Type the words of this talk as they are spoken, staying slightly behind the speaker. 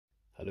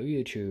Hello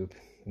YouTube,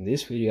 in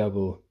this video I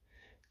will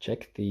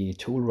check the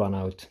tool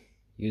runout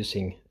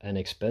using an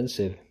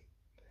expensive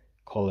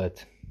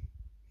collet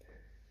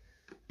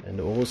and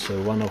also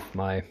one of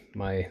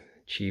my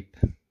cheap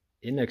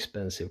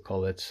inexpensive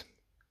collets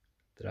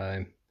that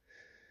I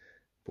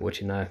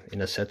bought in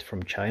a set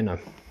from China.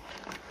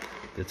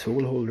 The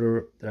tool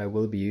holder that I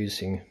will be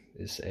using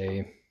is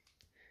a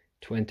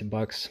 20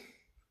 bucks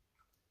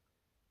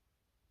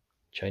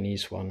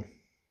Chinese one,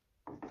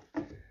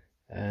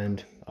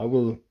 and I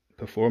will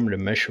perform the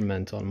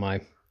measurement on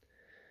my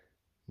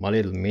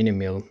little mini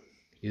mill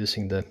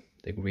using the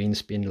green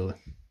spindle,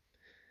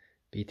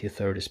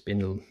 bt30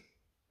 spindle.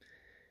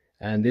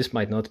 And this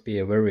might not be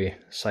a very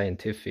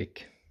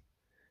scientific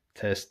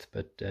test,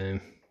 but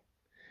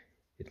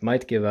it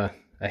might give a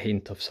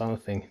hint of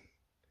something.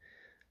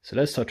 So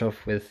let's start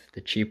off with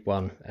the cheap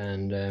one,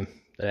 and that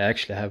I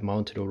actually have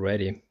mounted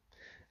already,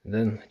 and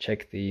then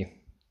check the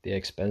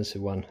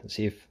expensive one and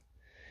see if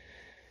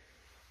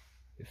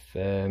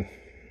it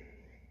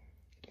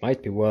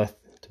might be worth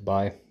to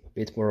buy a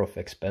bit more of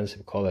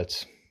expensive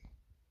collets.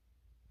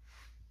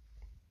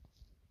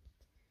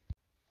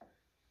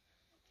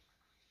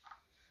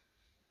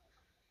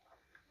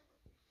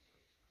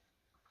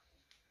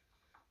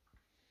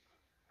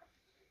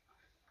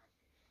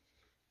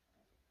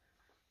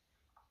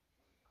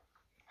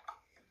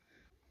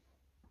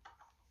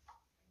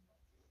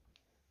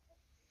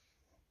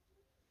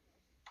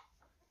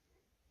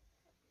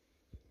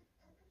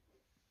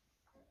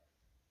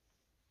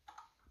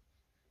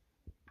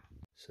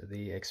 So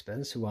the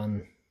expensive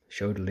one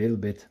showed a little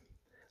bit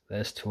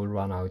less tool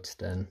runouts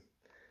than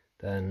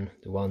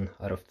the one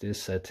out of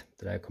this set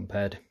that I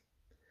compared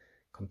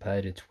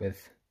it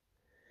with.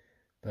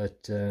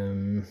 But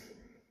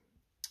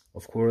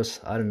of course,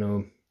 I don't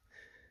know,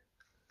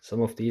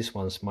 some of these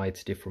ones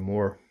might differ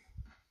more.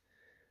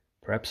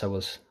 Perhaps I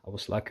was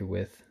lucky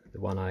with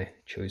the one I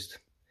chose,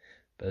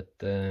 but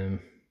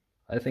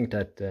I think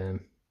that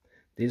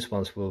these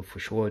ones will for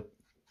sure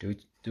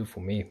do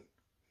for me.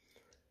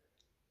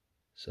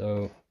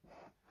 So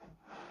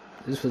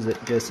this was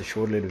just a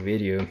short little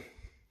video.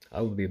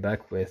 I will be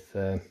back with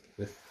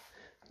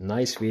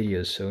nice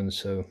videos soon,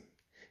 so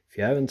if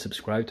you haven't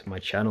subscribed to my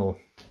channel,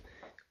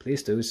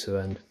 please do so,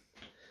 and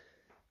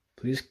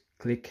please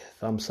click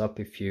thumbs up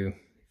if you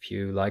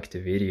like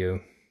the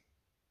video.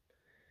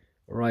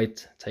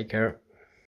 Alright, take care.